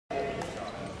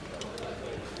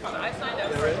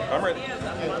I'm ready.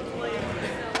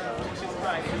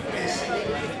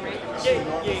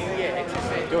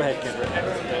 Go ahead, Kendrick.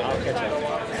 I'll catch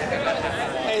up.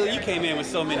 Hailey, you came in with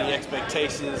so many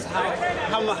expectations.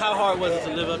 How hard was it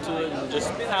to live up to it, and just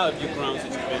how have you grown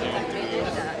since you've been here?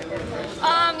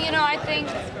 You know, I think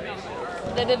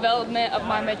the development of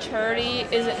my maturity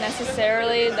isn't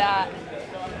necessarily that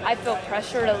I feel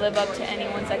pressure to live up to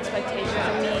anyone's expectations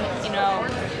of me. You know,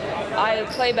 I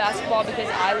play basketball because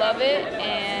I love it,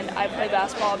 and I play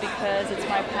basketball because it's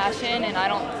my passion, and I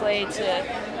don't play to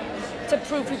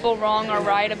prove people wrong or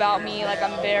right about me. Like,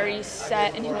 I'm very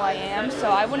set in who I am, so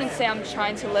I wouldn't say I'm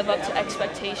trying to live up to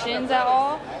expectations at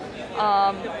all.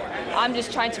 I'm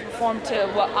just trying to perform to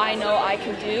what I know I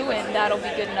can do, and that'll be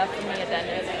good enough for me at the end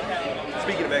of the day.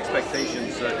 Speaking of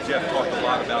expectations, Jeff talked a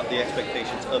lot about the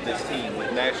expectations of this team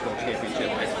with national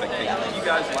championship expectations. Do you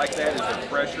guys like that? Is there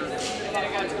pressure?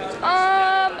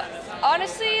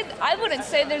 Honestly, I wouldn't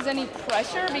say there's any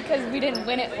pressure because we didn't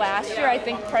win it last year. I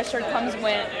think pressure comes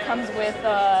with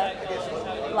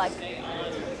like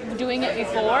doing it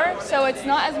before. So it's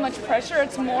not as much pressure.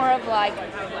 It's more of like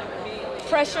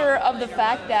pressure of the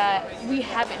fact that we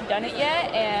haven't done it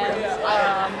yet, and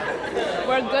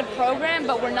we're a good program,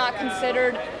 but we're not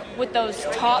considered with those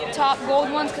top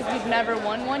gold ones because we've never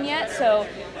won one yet. So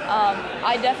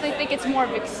I definitely think it's more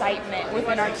of excitement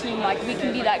within our team. Like, we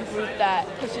can be that group that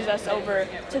pushes us over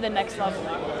to the next level.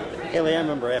 Hailey, I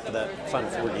remember after that Final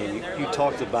Four game, you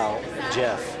talked about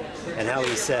Jeff and how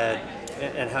he said,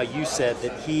 and how you said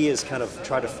that he has kind of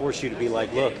tried to force you to be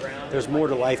like, look, there's more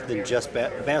to life than just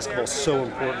basketball's so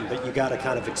important, but you got to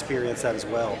kind of experience that as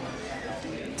well.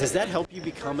 Does that help you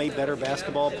become a better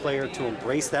basketball player to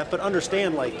embrace that? But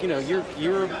understand, like, you know,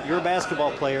 you're a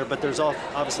basketball player, but there's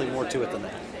obviously more to it than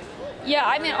that. Yeah,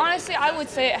 I mean, honestly, I would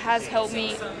say it has helped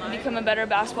me become a better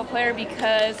basketball player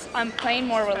because I'm playing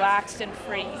more relaxed and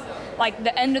free. Like,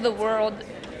 the end of the world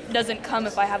doesn't come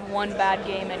if I have one bad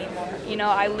game anymore. You know,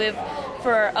 I live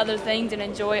for other things and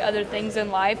enjoy other things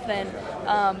in life than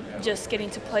just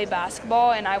getting to play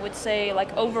basketball. And I would say,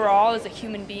 like, overall, as a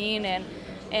human being and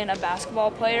a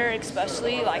basketball player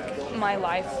especially, like, my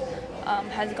life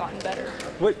has gotten better.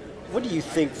 What do you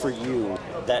think for you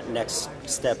that next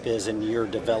step is in your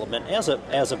development as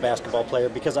a basketball player?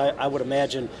 Because I would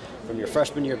imagine from your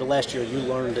freshman year to last year, you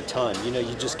learned a ton. You know,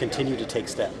 you just continue to take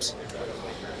steps.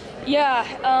 Yeah,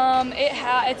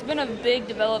 it's been a big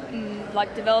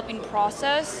developing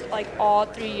process, like all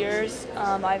 3 years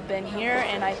I've been here,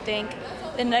 and I think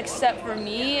the next step for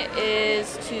me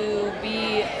is to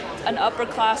be an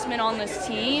upperclassman on this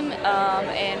team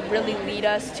and really lead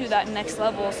us to that next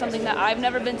level, something that I've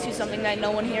never been to, something that no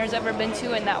one here has ever been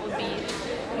to, and that would be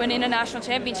winning a national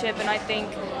championship. And I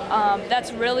think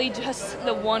that's really just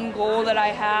the one goal that I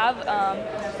have,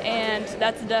 and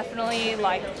that's definitely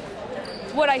like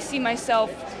what I see myself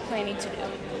planning to do.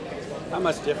 How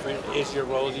much different is your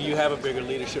role? Do you have a bigger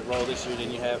leadership role this year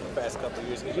than you have the past couple of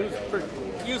years? Because you were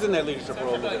using that leadership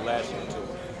role a little bit last year too.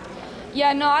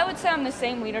 Yeah, no, I would say I'm the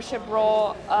same leadership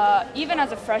role. Even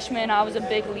as a freshman, I was a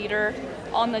big leader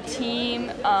on the team.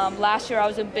 Last year, I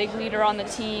was a big leader on the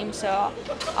team. So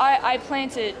I plan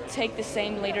to take the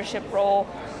same leadership role.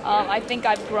 I think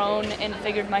I've grown and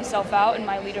figured myself out in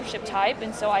my leadership type.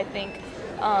 And so I think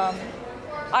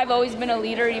I've always been a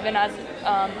leader, even as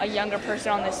a younger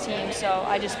person on this team. So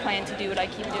I just plan to do what I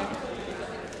keep doing.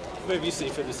 What have you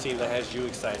seen for this team that has you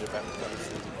excited about the coming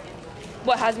season?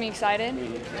 What has me excited?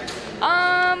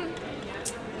 I'm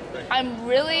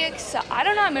really excited. I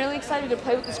don't know. I'm really excited to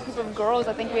play with this group of girls.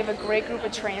 I think we have a great group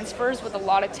of transfers with a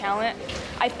lot of talent.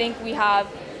 I think we have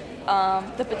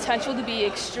the potential to be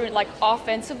extreme. Like,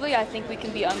 offensively, I think we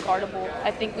can be unguardable. I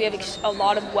think we have a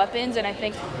lot of weapons, and I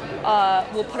think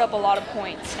we'll put up a lot of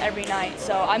points every night.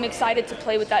 So I'm excited to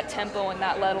play with that tempo and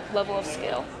that level of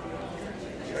skill.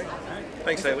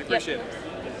 Thanks, Hailey. Appreciate it.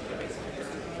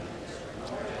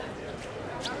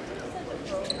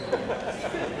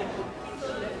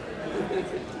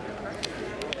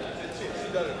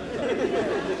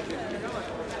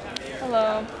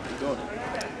 Hello. How you doing?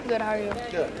 Good, how are you?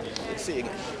 Good. Good to see you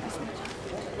again.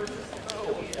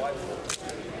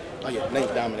 Oh yeah,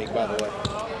 name's Dominic, by the way.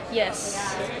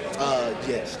 Yes.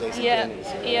 Yes, Stacey Yeah. Penny's.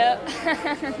 Yep.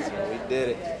 So we did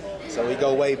it. So we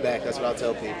go way back, that's what I'll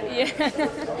tell people. Yeah.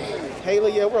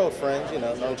 Hailey, yeah, we're old friends, you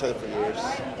know, known each other for years.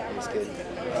 I'm just kidding.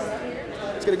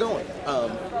 Let's get it going.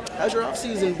 How's your off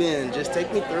season been? Just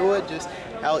take me through it. Just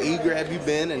how eager have you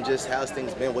been, and just how's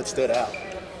things been? What stood out?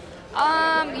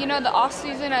 You know, the off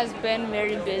season has been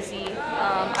very busy.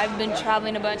 I've been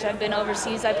traveling a bunch. I've been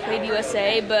overseas. I played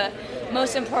USA, but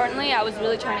most importantly, I was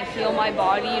really trying to heal my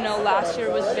body. You know, last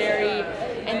year was very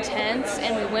intense,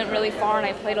 and we went really far, and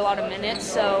I played a lot of minutes.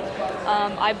 So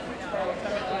I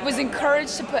was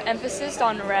encouraged to put emphasis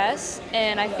on rest,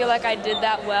 and I feel like I did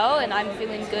that well, and I'm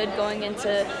feeling good going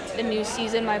into the new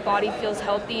season. My body feels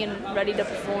healthy and ready to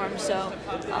perform. So.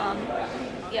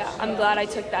 Yeah, I'm glad I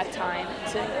took that time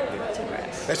to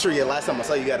rest. That's true. Yeah, last time I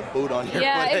saw you, got a boot on your foot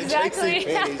at exactly.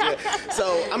 JC Penney's.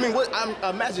 So, I mean, I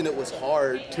imagine it was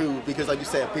hard too, because like you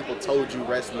said, people told you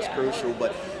rest was crucial.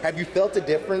 But have you felt a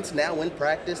difference now in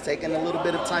practice, taking a little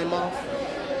bit of time off?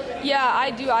 Yeah,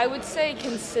 I do. I would say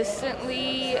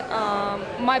consistently,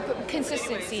 my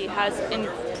consistency has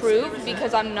improved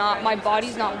because my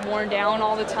body's not worn down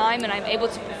all the time, and I'm able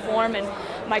to perform, and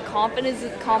my confidence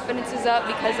is up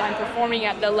because I'm performing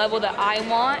at the level that I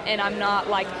want, and I'm not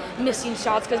like missing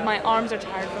shots because my arms are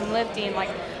tired from lifting. Like,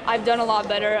 I've done a lot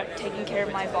better at taking care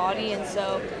of my body, and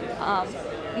so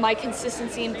my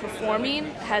consistency in performing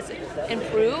has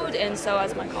improved, and so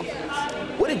has my confidence.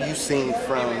 What have you seen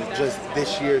from just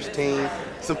this year's team?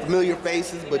 Some familiar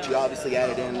faces, but you obviously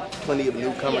added in plenty of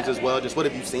newcomers as well. Just what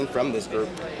have you seen from this group?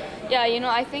 Yeah, you know,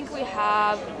 I think we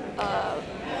have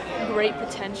great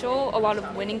potential, a lot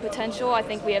of winning potential. I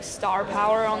think we have star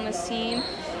power on this team,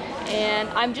 and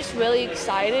I'm just really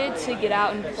excited to get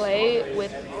out and play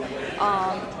with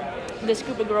this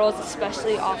group of girls,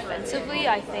 especially offensively.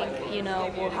 I think, you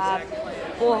know, we'll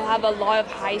have a lot of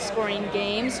high-scoring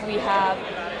games. We have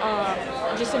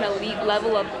just an elite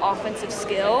level of offensive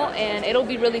skill, and it'll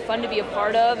be really fun to be a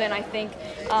part of. And I think,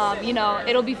 you know,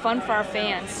 it'll be fun for our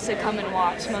fans to come and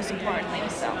watch, most importantly.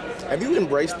 So, have you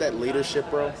embraced that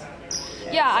leadership role?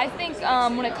 Yeah, I think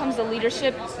when it comes to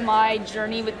leadership, my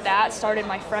journey with that started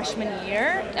my freshman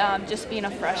year, just being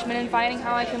a freshman and finding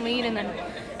how I can lead, and then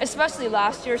especially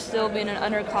last year still being an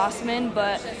underclassman,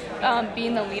 but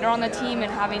being the leader on the team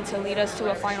and having to lead us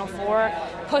to a Final Four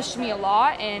pushed me a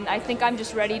lot, and I think I'm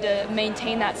just ready to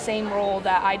maintain that same role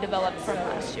that I developed from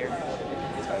last year.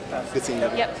 Good seeing you.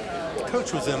 Yep.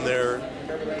 Coach was in there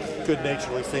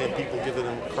good-naturedly saying people giving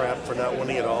him crap for not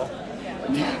winning it all.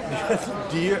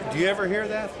 Do you ever hear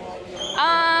that?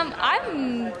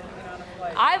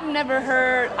 I've never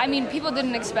heard. I mean, people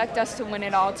didn't expect us to win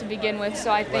it all to begin with,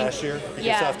 so I think last year,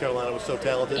 because South Carolina was so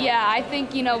talented. Yeah, I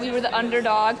think, you know, we were the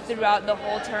underdog throughout the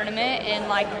whole tournament, and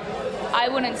like, I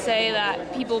wouldn't say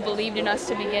that people believed in us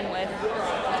to begin with.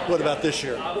 What about this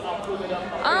year?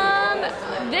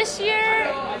 This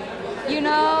year, you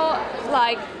know,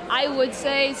 like, I would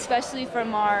say, especially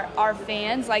from our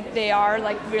fans, like, they are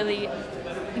like really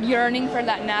yearning for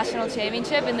that national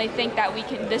championship, and they think that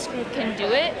this group can do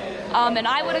it. And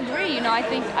I would agree. You know, I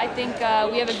think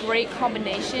we have a great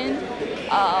combination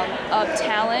of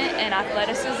talent and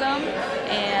athleticism,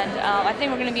 and I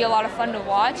think we're going to be a lot of fun to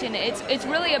watch. And it's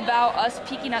really about us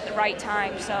peaking at the right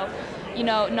time. So, you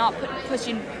know, not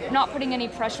putting any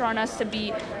pressure on us to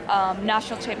be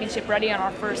national championship ready on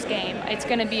our first game. It's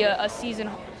going to be a season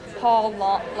hall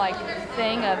like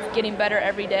thing of getting better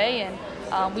every day,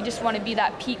 and we just want to be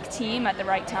that peak team at the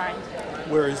right time.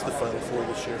 Where is the Final Four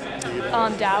this year? Do you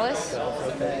know? Dallas.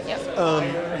 Okay.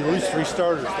 Yep. You lose 3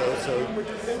 starters though, so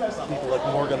people like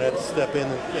Morgan had to step in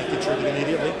and contribute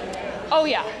immediately. Oh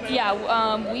yeah.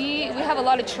 We have a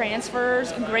lot of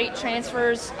transfers, great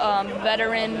transfers,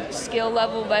 veteran skill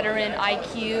level, veteran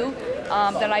IQ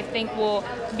that I think will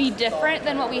be different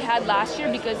than what we had last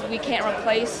year, because we can't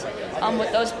replace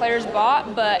what those players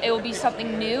bought, but it will be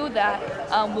something new that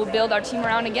we'll build our team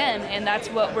around again, and that's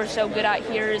what we're so good at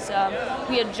here is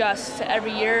we adjust to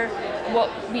every year what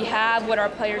we have, what our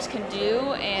players can do,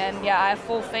 and yeah, I have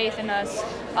full faith in us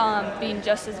being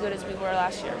just as good as we were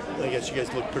last year. I guess you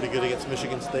guys looked pretty good against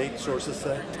Michigan State, sources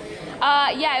say.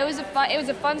 Yeah, it was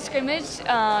a fun scrimmage.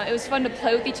 It was fun to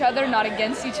play with each other, not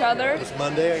against each other. It was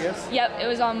Monday, I guess? Yep, it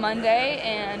was on Monday,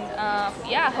 and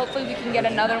yeah, hopefully we can get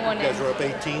another one in. You guys were up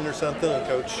 18 or something, and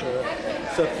Coach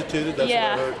substituted, that's what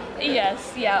I heard.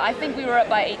 Yes, I think we were up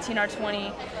by 18 or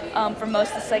 20 for most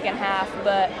of the second half,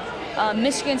 but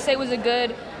Michigan State was a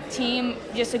good team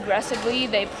just aggressively.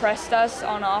 They pressed us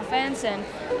on offense, and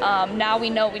now we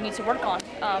know what we need to work on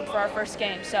for our first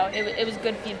game, so it was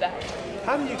good feedback.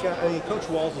 How do you guys, I mean, Coach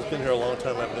Walls has been here a long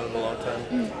time, I've known him a long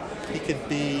time. He can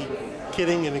be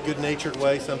kidding in a good-natured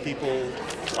way. Some people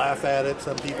laugh at it,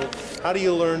 some people. How do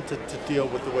you learn to deal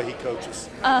with the way he coaches?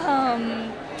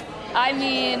 I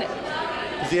mean,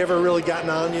 has he ever really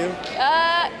gotten on you?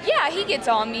 Yeah, he gets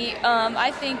on me. I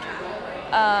think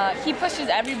he pushes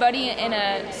everybody in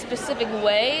a specific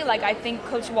way. Like, I think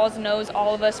Coach Walls knows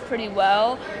all of us pretty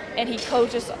well, and he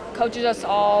coaches us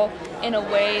all in a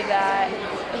way that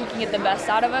he can get the best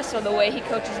out of us. So the way he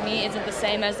coaches me isn't the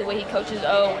same as the way he coaches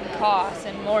O and Koss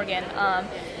and Morgan.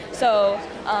 So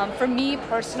for me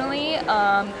personally,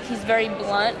 he's very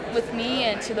blunt with me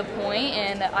and to the point,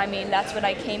 and I mean, that's what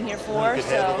I came here for. You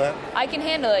can handle that? I can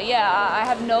handle it, yeah. I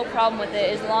have no problem with it.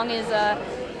 As long as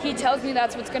he tells me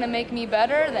that's what's going to make me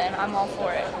better, then I'm all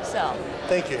for it. So.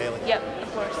 Thank you, Hailey. Yep,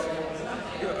 of course.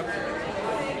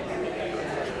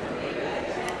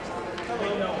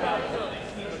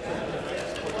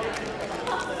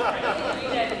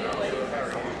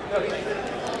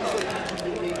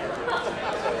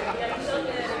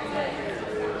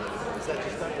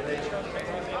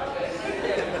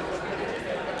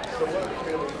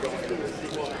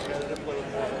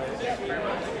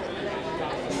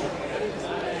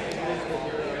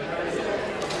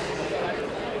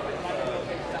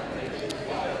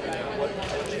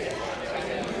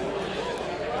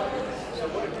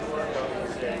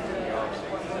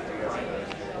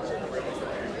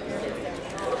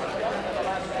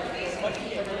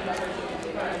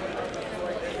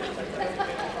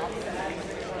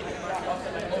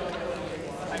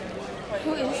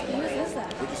 Who is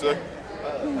that? What'd you say? I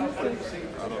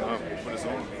don't know. What is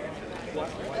on?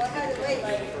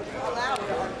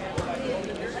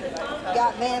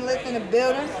 Got Van Lith in the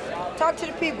building. Talk to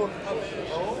the people.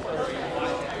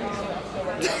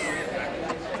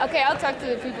 Okay, I'll talk to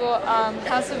the people.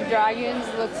 House of Dragons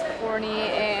looks corny,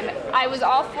 and I was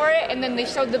all for it, and then they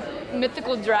showed the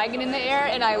mythical dragon in the air,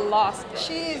 and I lost it.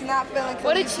 She is not feeling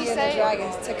What did she Khaleesi and say? the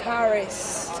Dragons.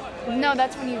 Takaris. No,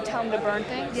 that's when you tell them to burn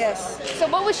things? Yes. So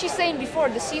what was she saying before?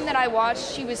 The scene that I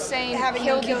watched, she was saying Having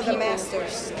kill them kill the people.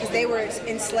 masters because they were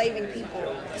enslaving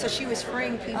people. So she was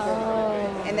freeing people,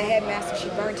 and they had masters. She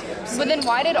burnt him. But then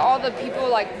why did all the people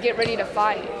like get ready to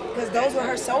fight? Because those were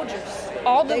her soldiers.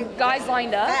 All the guys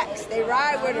lined up? Facts. They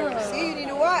ride with her. See, you need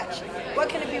to watch. What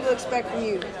can the people expect from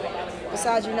you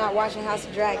besides you not watching House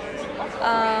of Dragons?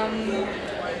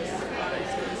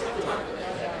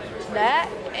 That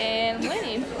and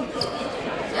winning.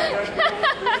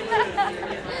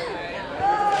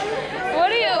 What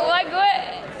do you like?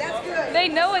 What? That's good. They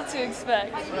know what to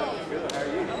expect. Good.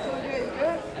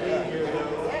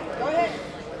 Go ahead.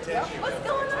 What's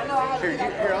going on? I know I have to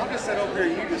Here, I'll just sit over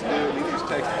here. You just do it. You just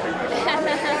text it.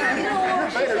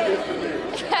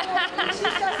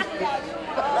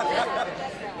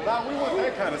 No, we want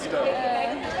that kind of stuff.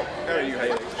 How are you,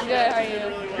 Hailey? Good, how are you?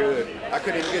 Good. I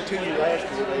couldn't even get to you last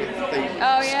year. They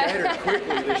scattered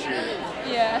quickly this year.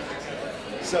 Yeah.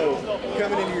 So,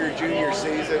 coming into your junior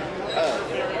season,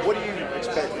 what do you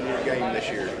expect from your game this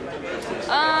year?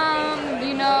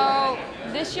 You know,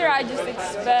 this year I just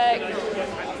expect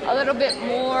a little bit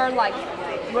more like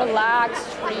relaxed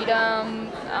freedom,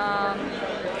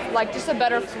 like just a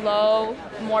better flow,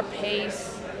 more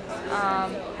pace,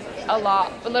 a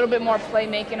little bit more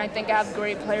playmaking. I think I have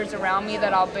great players around me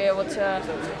that I'll be able to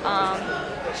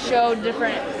show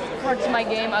different parts of my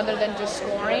game other than just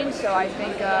scoring. So I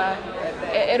think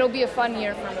it'll be a fun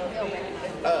year for me.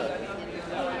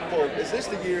 Well, is this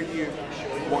the year you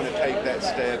want to take that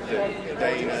step that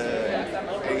Dana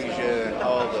and Asia and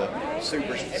all the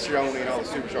super Shoney and all the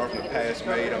superstars from the past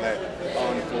made on that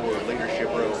on-floor leadership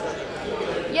role?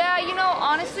 Yeah, you know,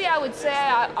 honestly, I would say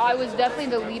I was definitely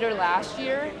the leader last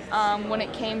year when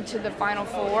it came to the Final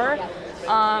Four.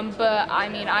 But I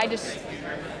mean,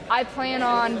 I plan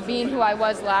on being who I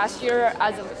was last year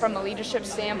from a leadership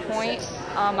standpoint.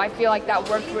 I feel like that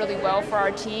worked really well for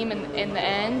our team in the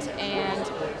end, and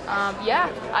yeah,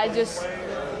 I just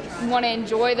want to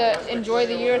enjoy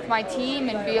the year with my team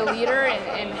and be a leader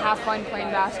and have fun playing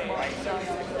basketball. So.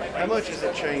 How much has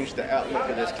it changed the outlook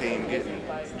of this team getting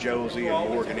Josie and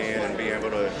Morgan in and being able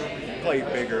to play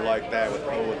bigger like that with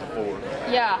Poe at the four?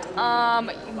 Yeah,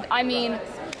 I mean,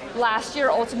 last year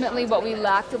ultimately what we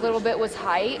lacked a little bit was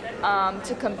height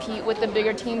to compete with the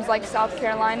bigger teams like South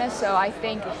Carolina. So I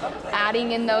think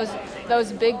adding in those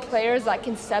big players that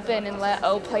can step in and let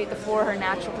O play at the four, her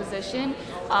natural position,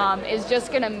 is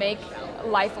just going to make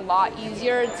life a lot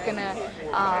easier. It's going to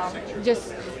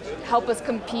just help us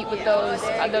compete with those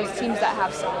teams that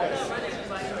have size.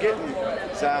 Getting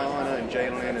Zion and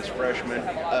Jalen in as freshmen,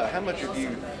 how much have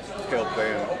you helped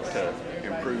them to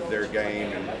improve their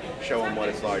game and show them what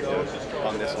it's like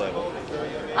on this level?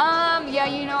 Yeah,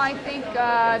 you know, I think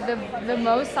the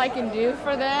most I can do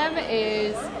for them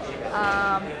is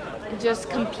just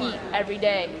compete every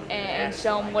day and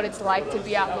show them what it's like to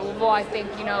be at Louisville. I think,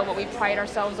 you know, what we pride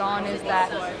ourselves on is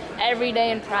that every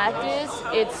day in practice,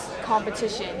 it's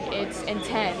competition, it's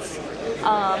intense.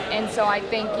 And so I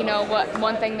think, you know,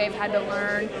 one thing they've had to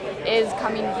learn is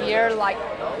coming here, like,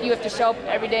 you have to show up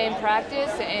every day in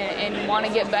practice and want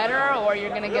to get better, or you're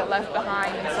going to get left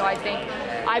behind. And so I think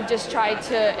I've just tried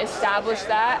to establish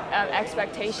that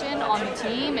expectation on the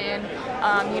team, and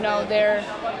you know, they're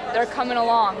coming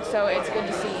along, so it's good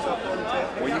to see.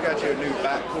 Well, you got your new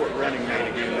backcourt running mate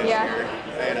again this year,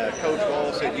 and Coach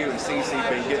Ball said you and Cece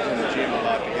been getting in the gym a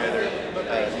lot together.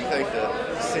 Do you think the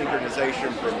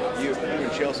synchronization from you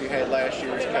and Chelsea had last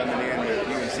year is coming in with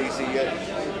you and Cece yet?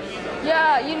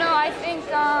 Yeah, you know, I think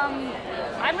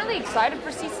I'm really excited for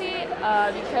Cece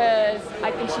because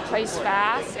I think she plays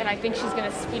fast, and I think she's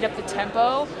going to speed up the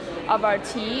tempo of our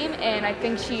team, and I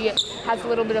think she has a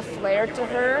little bit of flair to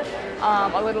her,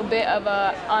 a little bit of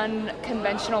a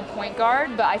unconventional point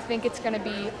guard, but I think it's going to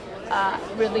be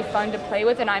really fun to play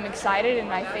with, and I'm excited,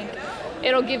 and I think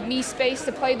it'll give me space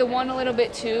to play the one a little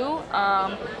bit too,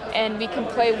 and we can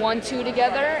play 1-2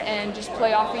 together and just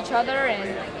play off each other,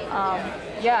 and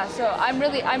yeah, so I'm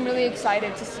really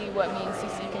excited to see what me and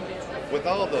Cece can do. With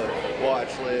all the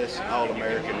watch lists,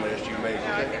 All-American list you make,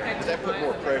 does that put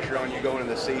more pressure on you going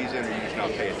into the season, or you just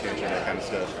not pay attention to that kind of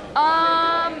stuff?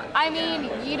 I mean,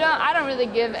 I don't really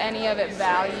give any of it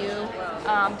value,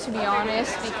 to be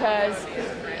honest, because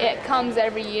it comes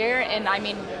every year, and I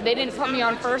mean, they didn't put me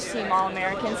on first team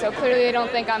All-American, so clearly they don't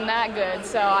think I'm that good.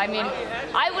 So I mean,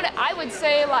 I would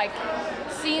say, like,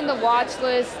 seeing the watch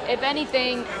list, if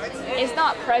anything, it's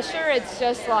not pressure, it's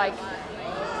just like,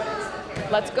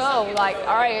 let's go, like,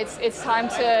 all right, it's time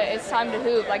to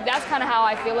hoop. Like, that's kind of how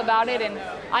I feel about it, and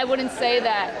I wouldn't say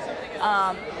that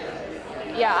I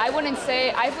would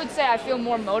say I feel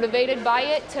more motivated by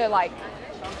it to, like,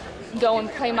 go and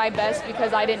play my best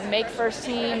because I didn't make first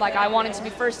team. Like, I wanted to be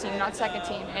first team, not second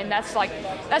team, and that's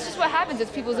just what happens.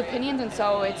 It's people's opinions, and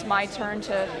so it's my turn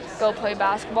to go play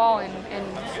basketball and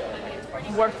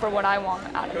work for what I want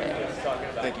out of it.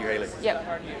 Thank you, Hailey. Yep.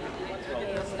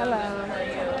 Hello.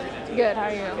 Good, how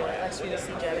are you? Last week,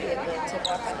 CJ at the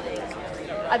tip-off, I think.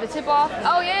 At the tip-off?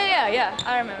 Oh, yeah.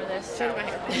 I remember this.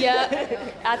 Yeah,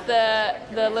 at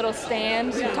the little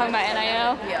stand. You're talking about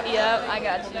NIL? Yeah. Yep, I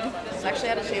got you. So I actually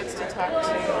had a chance to talk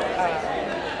to,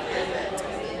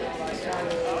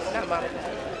 not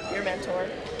Monica, your mentor.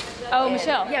 Oh,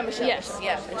 Michelle. Yeah, Michelle. Yes.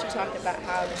 Yeah, and she talked about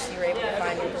how just you were able to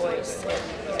find your voice and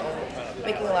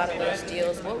making a lot of those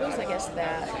deals. What was, I guess,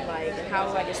 that like, and how,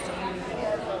 I guess, do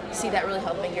you see that really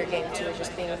helping your game too, is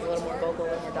just being a little more vocal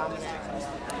and more dominant?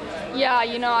 Yeah,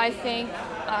 you know, I think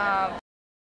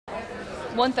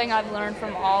one thing I've learned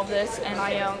from all of this, and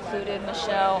I included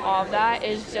Michelle, all of that,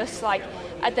 is just like,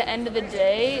 at the end of the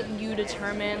day, you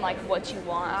determine like what you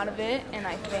want out of it, and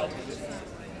I think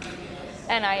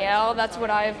NIL, that's what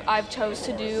I've chose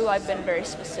to do. I've been very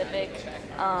specific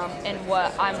in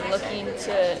what I'm looking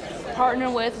to partner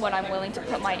with, what I'm willing to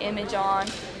put my image on.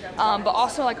 But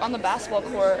also, like, on the basketball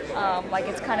court, like,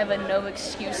 it's kind of a no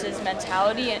excuses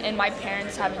mentality, and my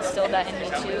parents have instilled that in me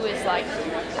too. Is like,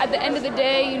 at the end of the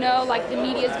day, you know, like, the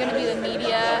media is going to be the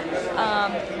media,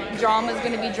 drama is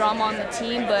going to be drama on the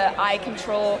team, but I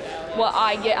control what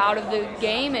I get out of the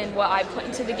game and what I put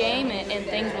into the game, and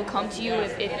things will come to you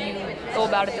if you go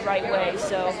about it the right way.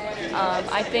 So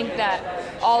I think that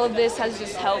all of this has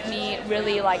just helped me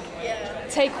really, like,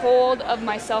 take hold of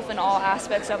myself in all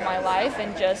aspects of my life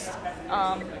and just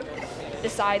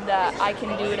decide that I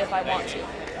can do it if I want to.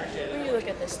 When you look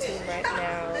at this team right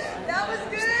now,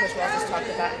 Coach Wall just talked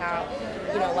about how,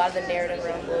 you know, a lot of the narrative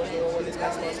around Louisville with this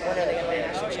basketball is, when are they going to win a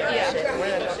national championship? Yeah. When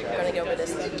are they going to get over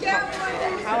this?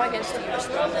 How, I guess, do you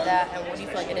respond to that, and what do you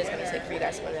feel like it is going to take for you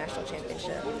guys to win a national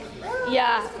championship?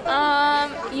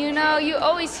 Yeah, you know, you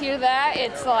always hear that.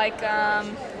 It's like,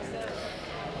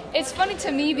 it's funny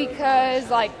to me because,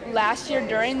 like, last year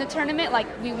during the tournament, like,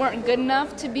 we weren't good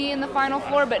enough to be in the Final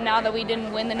Four, but now that we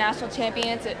didn't win the national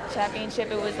championship,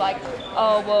 it was like,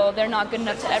 oh, well, they're not good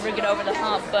enough to ever get over the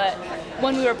hump. But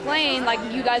when we were playing, like,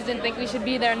 you guys didn't think we should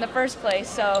be there in the first place.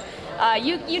 So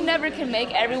you never can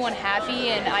make everyone happy,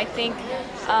 and I think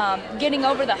getting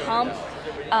over the hump,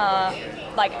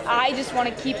 like, I just want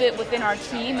to keep it within our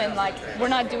team, and, like, we're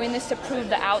not doing this to prove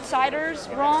the outsiders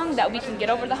wrong, that we can get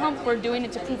over the hump. We're doing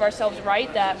it to prove ourselves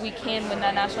right, that we can win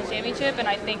that national championship, and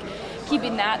I think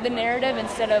keeping that the narrative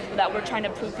instead of that we're trying to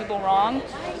prove people wrong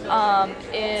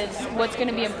is what's going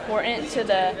to be important to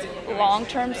the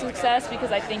long-term success,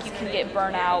 because I think you can get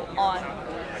burnt out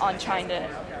on trying to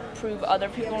prove other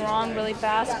people wrong really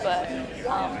fast, but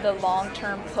the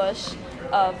long-term push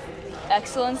of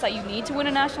excellence that you need to win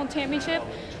a national championship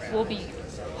will be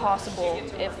possible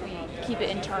if we keep it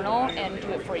internal and do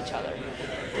it for each other.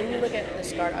 When you look at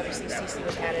this guard, obviously CC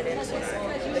was added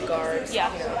into the guards.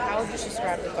 Yeah. You know, how would you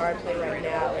describe the guard play right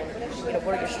now, and you know,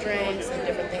 what are your strengths and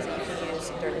different things that you can use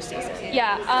during the season?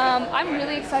 Yeah, I'm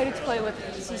really excited to play with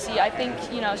CC. I think,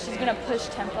 you know, she's going to push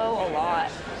tempo a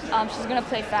lot. She's going to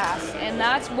play fast, and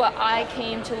that's what I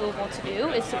came to Louisville to do,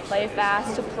 is to play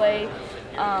fast, to play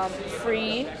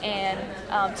free, and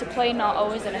to play not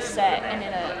always in a set and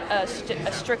in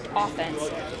a strict offense.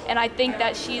 And I think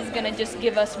that she's going to just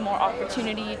give us more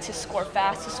opportunity to score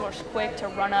fast, to score quick, to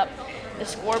run up the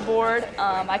scoreboard.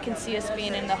 I can see us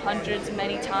being in the hundreds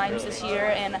many times this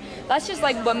year, and that's just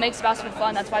like what makes basketball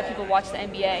fun. That's why people watch the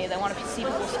NBA. They want to see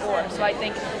people score. So I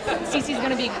think CeCe's going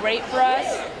to be great for us,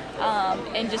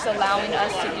 and just allowing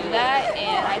us to do that.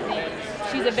 And I think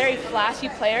she's a very flashy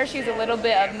player. She's a little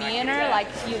bit of me in her. Like,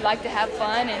 you like to have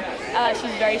fun, and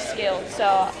she's very skilled.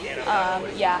 So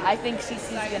yeah, I think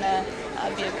CeCe's going to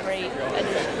be a great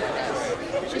addition.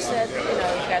 She said, you know,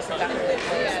 you guys have gotten really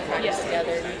close and practiced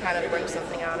together. You kind of bring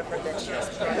something out of her that she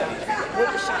doesn't bring out. What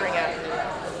does she bring out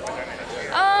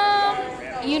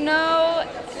in you? You know,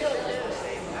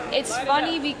 it's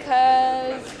funny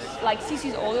because, like,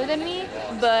 CeCe's older than me,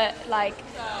 but, like,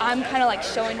 I'm kind of, like,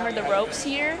 showing her the ropes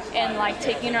here and, like,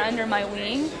 taking her under my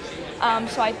wing.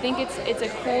 So I think it's a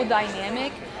cool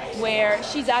dynamic where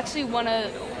she's actually a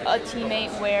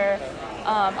teammate where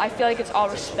I feel like it's all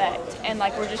respect, and,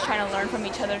 like, we're just trying to learn from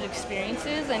each other's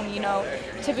experiences. And, you know,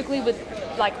 typically with,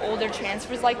 like, older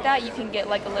transfers like that, you can get,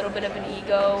 like, a little bit of an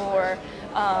ego or,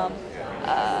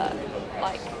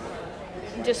 like,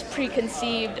 just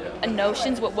preconceived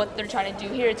notions with what they're trying to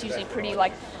do here. It's usually pretty,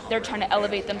 like, they're trying to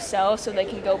elevate themselves so they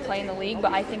can go play in the league.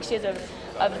 But I think she has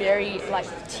a very, like,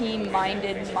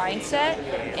 team-minded mindset,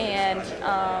 and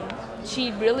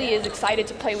she really is excited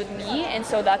to play with me, and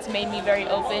so that's made me very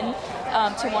open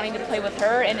to wanting to play with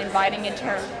her and inviting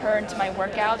her into my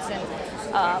workouts.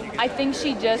 And I think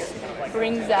she just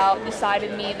brings out the side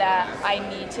of me that I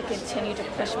need to continue to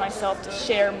push myself to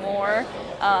share more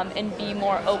and be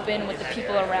more open with the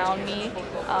people around me.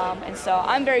 And so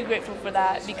I'm very grateful for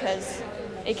that, because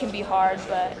it can be hard,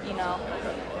 but, you know,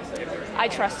 I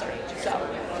trust her. So,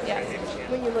 yeah.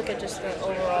 When you look at just the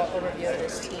overall overview of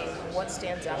this team, what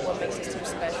stands out? What makes this team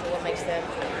special? What makes them,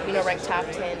 you know, ranked top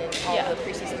 10 in all the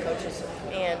preseason coaches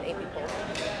and AP poll?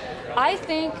 I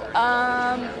think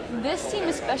this team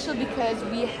is special because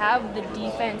we have the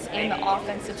defense and the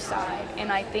offensive side,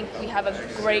 and I think we have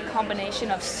a great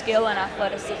combination of skill and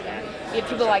athleticism. We have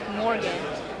people like Morgan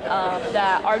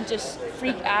that are just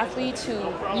freak athletes who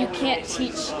you can't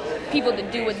teach people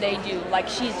to do what they do. Like,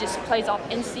 she just plays off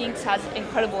instincts, has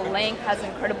incredible length, has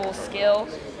incredible skill,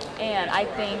 and I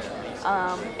think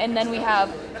and then we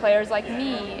have players like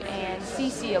me and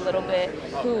CeCe a little bit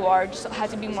who are just have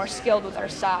to be more skilled with our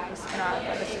size and our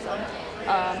athleticism.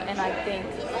 And I think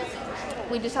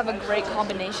we just have a great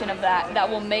combination of that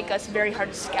will make us very hard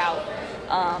to scout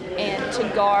and to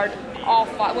guard all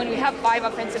five. When we have 5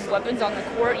 offensive weapons on the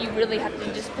court, you really have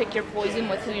to just pick your poison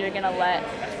with who you're going to let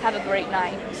have a great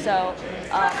night. So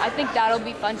I think that'll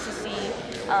be fun to see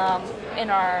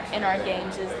in our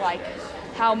games, is like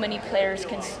how many players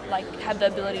can, like, have the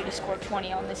ability to score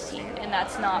 20 on this team, and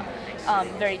that's not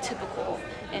very typical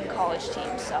in college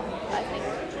teams. So I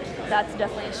think that's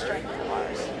definitely a strength of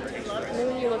ours. And then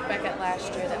when you look back at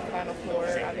last year, that Final Four,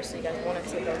 obviously you guys wanted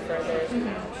to go further.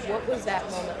 What was that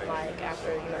moment like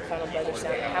after, you know, final buzzer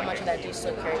sound? How much of that do you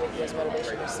still carry with you as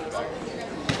motivation this season?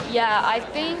 Yeah, I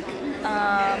think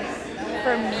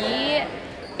for me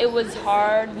it was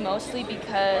hard mostly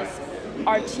because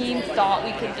our team thought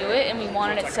we could do it and we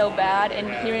wanted it so bad,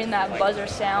 and hearing that buzzer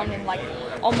sound and, like,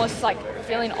 almost like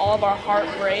feeling all of our heart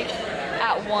break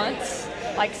at once,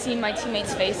 like seeing my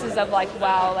teammates' faces of, like,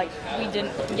 wow, like, we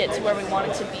didn't get to where we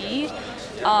wanted to be.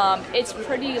 It's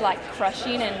pretty, like,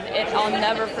 crushing, and I'll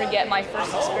never forget my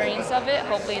first experience of it.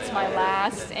 Hopefully it's my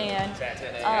last. And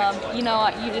you know,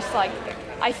 you just, like,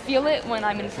 I feel it when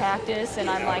I'm in practice, and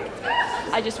I'm like,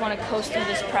 I just want to coast through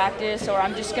this practice, or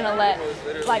I'm just gonna let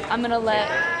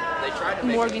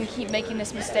Morgan keep making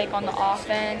this mistake on the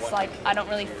offense. Like, I don't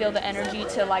really feel the energy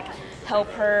to, like, help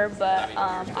her, but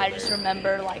I just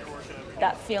remember, like,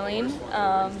 that feeling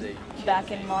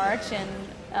back in March, and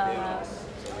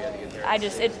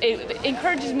it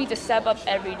encourages me to step up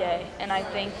every day, and I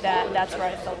think that's where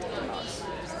I felt it the most.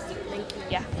 Thank you.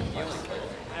 Yeah.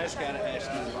 I just gotta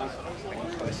ask you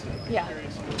one question. Yeah.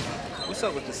 What's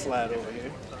up with the slide over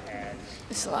here?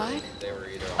 The slide?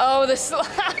 Oh, the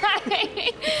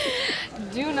slide.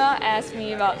 Do not ask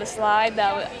me about the slide.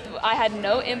 I had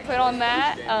no input on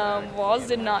that. Walls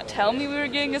did not tell me we were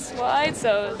getting a slide,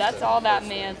 so that's all that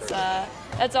man's.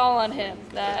 That's all on him.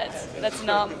 That's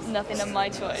nothing of my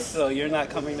choice. So you're not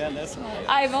coming down this one?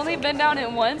 I've only been down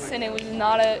it once, and it was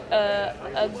not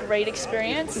a great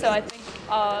experience. So I think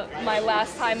my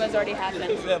last time has already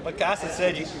happened. Yeah, but Casa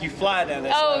said you fly down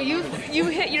this. Oh, you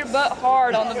hit your butt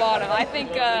hard on the bottom. I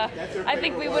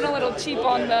think we went a little cheap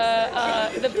on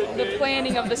the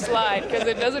planning of the slide because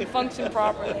it doesn't function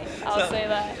properly. I'll say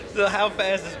that. So how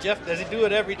fast does Jeff? Does he do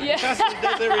it every day? Yeah. Casa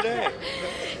does every day.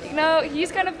 You know,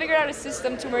 he's kind of figured out a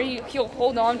system to where he'll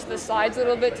hold on to the sides a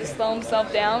little bit to slow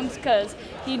himself down because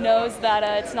he knows that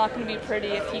it's not going to be pretty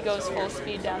if he goes full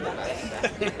speed down that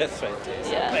thing. That's fantastic.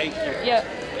 Yeah. Thank you. Yep.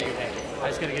 I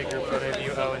was going to get a group photo of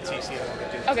you, O, and TC.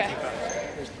 Okay.